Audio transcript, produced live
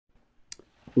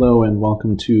Hello and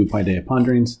welcome to Paideia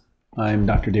Ponderings. I'm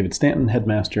Dr. David Stanton,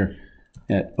 headmaster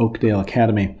at Oakdale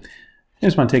Academy. I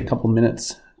just want to take a couple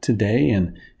minutes today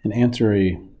and answer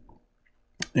a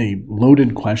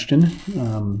loaded question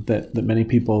that many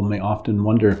people may often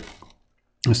wonder,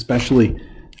 especially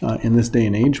in this day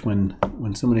and age when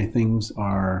so many things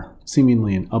are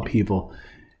seemingly in upheaval.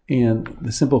 And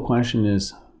the simple question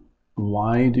is,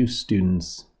 why do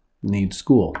students need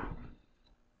school?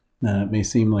 Now, it may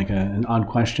seem like an odd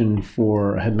question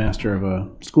for a headmaster of a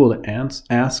school to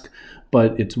ask,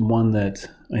 but it's one that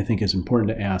I think is important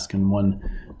to ask and one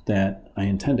that I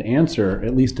intend to answer,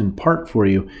 at least in part for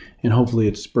you, and hopefully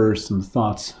it spurs some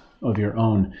thoughts of your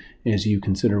own as you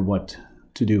consider what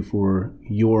to do for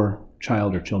your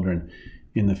child or children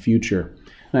in the future.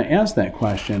 And I ask that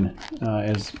question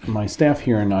as my staff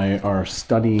here and I are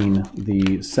studying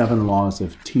the 7 Laws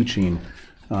of Teaching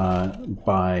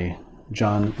by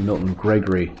John Milton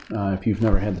Gregory. If you've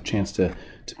never had the chance to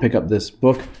pick up this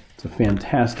book, it's a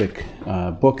fantastic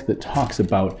book that talks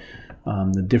about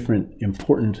the different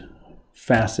important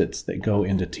facets that go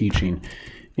into teaching.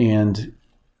 And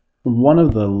one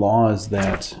of the laws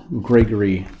that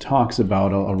Gregory talks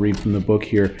about, I'll read from the book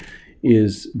here,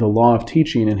 is the law of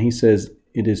teaching. And he says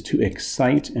it is to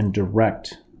excite and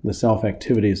direct the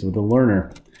self-activities of the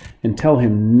learner and tell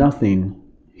him nothing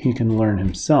he can learn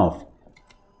himself.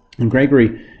 And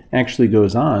Gregory actually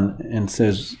goes on and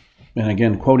says, and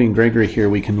again, quoting Gregory here,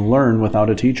 we can learn without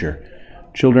a teacher.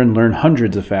 Children learn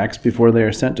hundreds of facts before they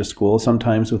are sent to school,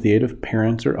 sometimes with the aid of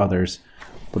parents or others,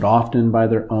 but often by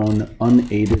their own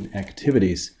unaided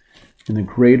activities. In the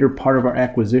greater part of our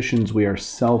acquisitions, we are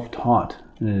self-taught,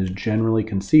 and it is generally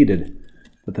conceded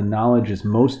that the knowledge is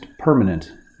most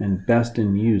permanent and best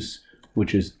in use,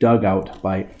 which is dug out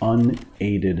by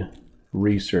unaided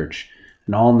research.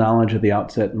 And all knowledge at the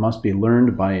outset must be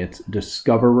learned by its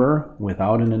discoverer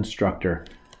without an instructor,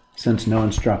 since no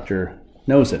instructor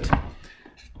knows it.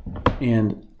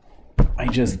 And I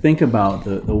just think about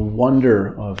the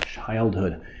wonder of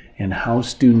childhood and how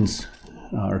students,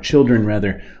 or children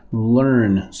rather,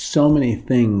 learn so many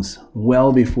things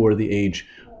well before the age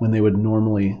when they would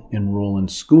normally enroll in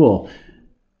school.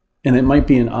 And it might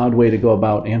be an odd way to go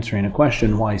about answering a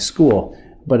question, why school?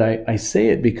 But I say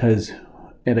it because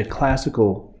at a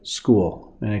classical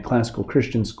school, and a classical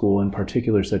Christian school in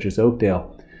particular, such as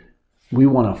Oakdale, we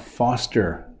want to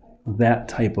foster that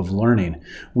type of learning.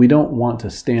 We don't want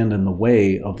to stand in the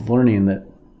way of learning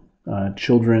that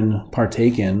children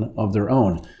partake in of their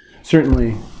own.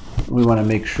 Certainly, we want to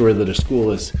make sure that a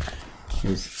school is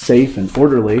safe and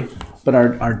orderly, but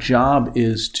our job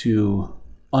is to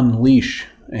unleash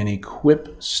and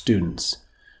equip students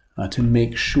to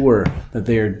make sure that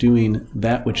they are doing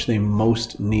that which they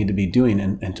most need to be doing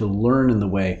and to learn in the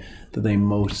way that they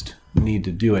most need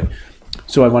to do it.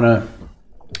 So I want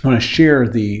to share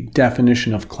the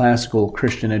definition of classical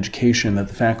Christian education that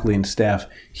the faculty and staff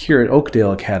here at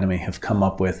Oakdale Academy have come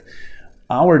up with.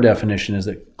 Our definition is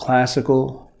that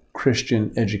classical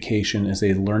Christian education is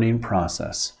a learning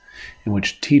process in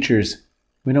which teachers,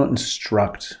 we don't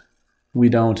instruct, we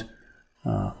don't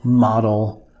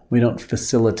model, we don't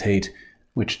facilitate,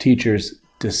 which teachers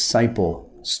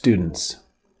disciple students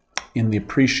in the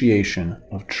appreciation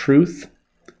of truth,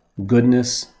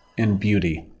 goodness, and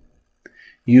beauty.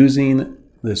 Using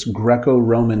this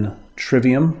Greco-Roman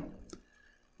trivium,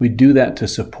 we do that to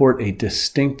support a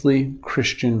distinctly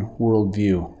Christian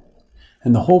worldview.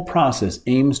 And the whole process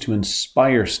aims to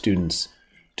inspire students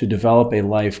to develop a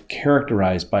life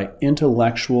characterized by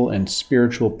intellectual and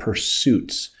spiritual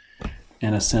pursuits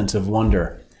and a sense of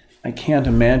wonder. I can't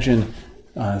imagine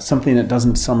something that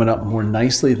doesn't sum it up more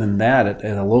nicely than that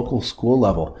at a local school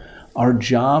level. Our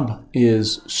job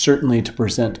is certainly to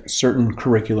present certain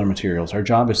curricular materials. Our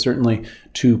job is certainly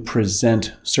to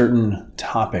present certain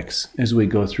topics as we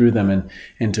go through them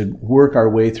and to work our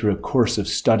way through a course of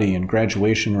study and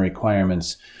graduation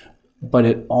requirements. But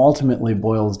it ultimately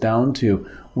boils down to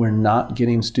we're not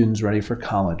getting students ready for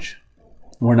college.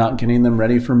 We're not getting them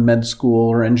ready for med school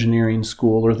or engineering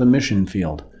school or the mission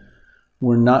field.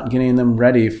 We're not getting them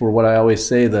ready for what I always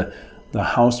say, the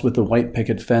house with the white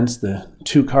picket fence, the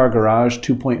 2-car garage,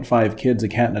 2.5 kids, a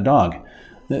cat and a dog.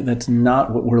 That's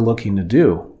not what we're looking to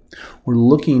do. We're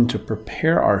looking to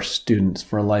prepare our students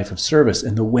for a life of service,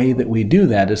 and the way that we do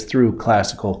that is through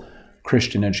classical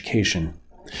Christian education.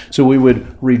 So we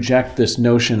would reject this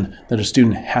notion that a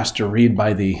student has to read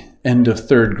by the end of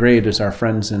 3rd grade, as our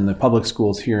friends in the public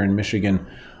schools here in Michigan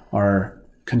are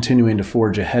continuing to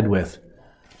forge ahead with.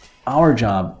 Our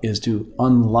job is to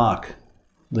unlock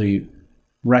the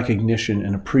recognition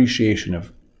and appreciation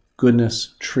of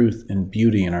goodness, truth, and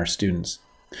beauty in our students.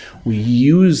 We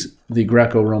use the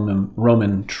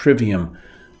Greco-Roman trivium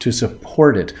to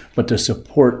support it, but to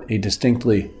support a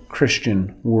distinctly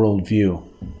Christian worldview.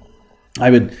 I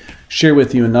would share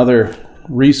with you another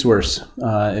resource,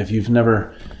 if you've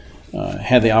never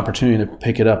had the opportunity to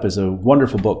pick it up, is a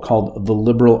wonderful book called The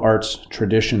Liberal Arts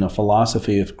Tradition, a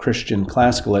Philosophy of Christian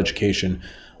Classical Education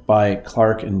by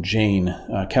Clark and Jane,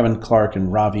 Kevin Clark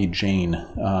and Ravi Jain.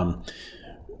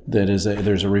 There's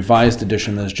a revised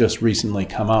edition that has just recently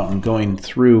come out, and going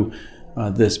through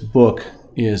this book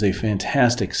is a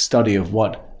fantastic study of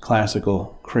what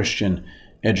classical Christian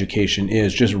education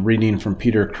is. Just reading from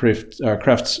Peter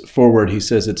Kreft's foreword, he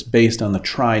says it's based on the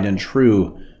tried and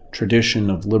true tradition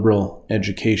of liberal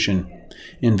education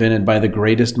invented by the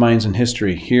greatest minds in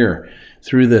history. Here,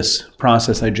 through this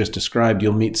process I just described,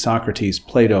 you'll meet Socrates,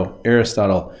 Plato,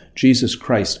 Aristotle, Jesus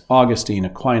Christ, Augustine,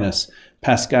 Aquinas,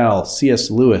 Pascal,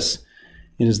 C.S. Lewis.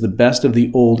 It is the best of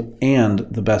the old and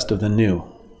the best of the new.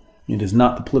 It is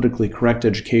not the politically correct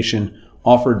education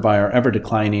offered by our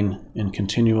ever-declining and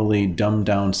continually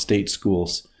dumbed-down state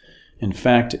schools. In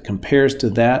fact, it compares to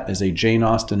that as a Jane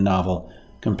Austen novel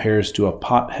compares to a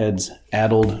pothead's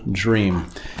addled dream.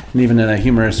 And even in a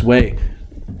humorous way,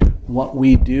 what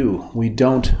we do, we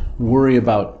don't worry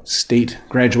about state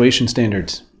graduation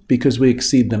standards because we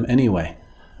exceed them anyway.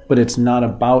 But it's not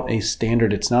about a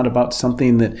standard. It's not about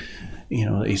something that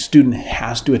a student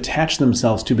has to attach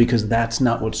themselves to, because that's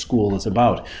not what school is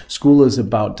about. School is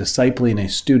about discipling a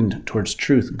student towards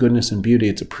truth, goodness, and beauty.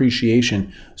 It's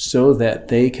appreciation so that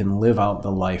they can live out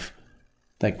the life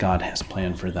that God has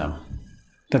planned for them.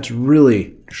 That's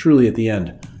really, truly at the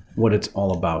end what it's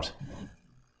all about.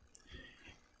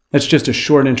 That's just a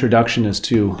short introduction as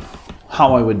to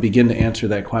how I would begin to answer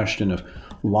that question of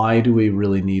why do we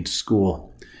really need school?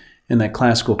 And that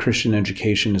classical Christian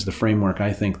education is the framework,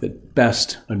 I think, that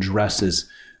best addresses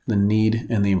the need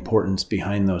and the importance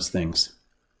behind those things.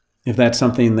 If that's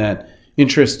something that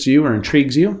interests you or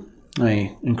intrigues you,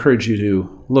 I encourage you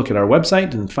to look at our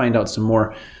website and find out some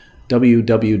more,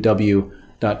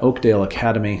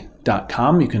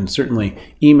 www.oakdaleacademy.com. You can certainly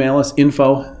email us,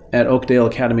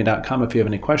 info@oakdaleacademy.com, if you have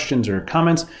any questions or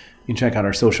comments. You can check out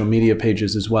our social media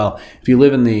pages as well. If you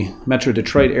live in the Metro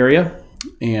Detroit area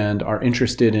and are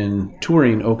interested in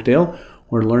touring Oakdale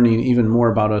or learning even more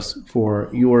about us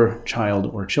for your child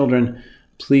or children,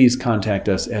 please contact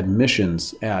us at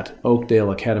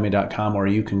admissions@oakdaleacademy.com, or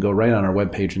you can go right on our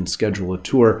webpage and schedule a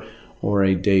tour or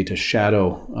a day to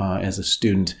shadow as a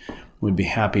student. We'd be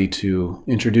happy to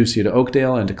introduce you to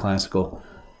Oakdale and to classical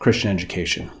Christian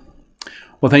education.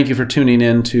 Well, thank you for tuning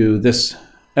in to this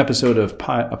episode of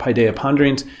Paideia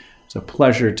Ponderings. It's a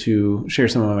pleasure to share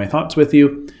some of my thoughts with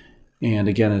you. And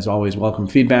again, as always, welcome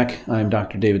feedback. I'm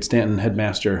Dr. David Stanton,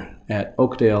 headmaster at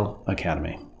Oakdale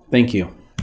Academy. Thank you.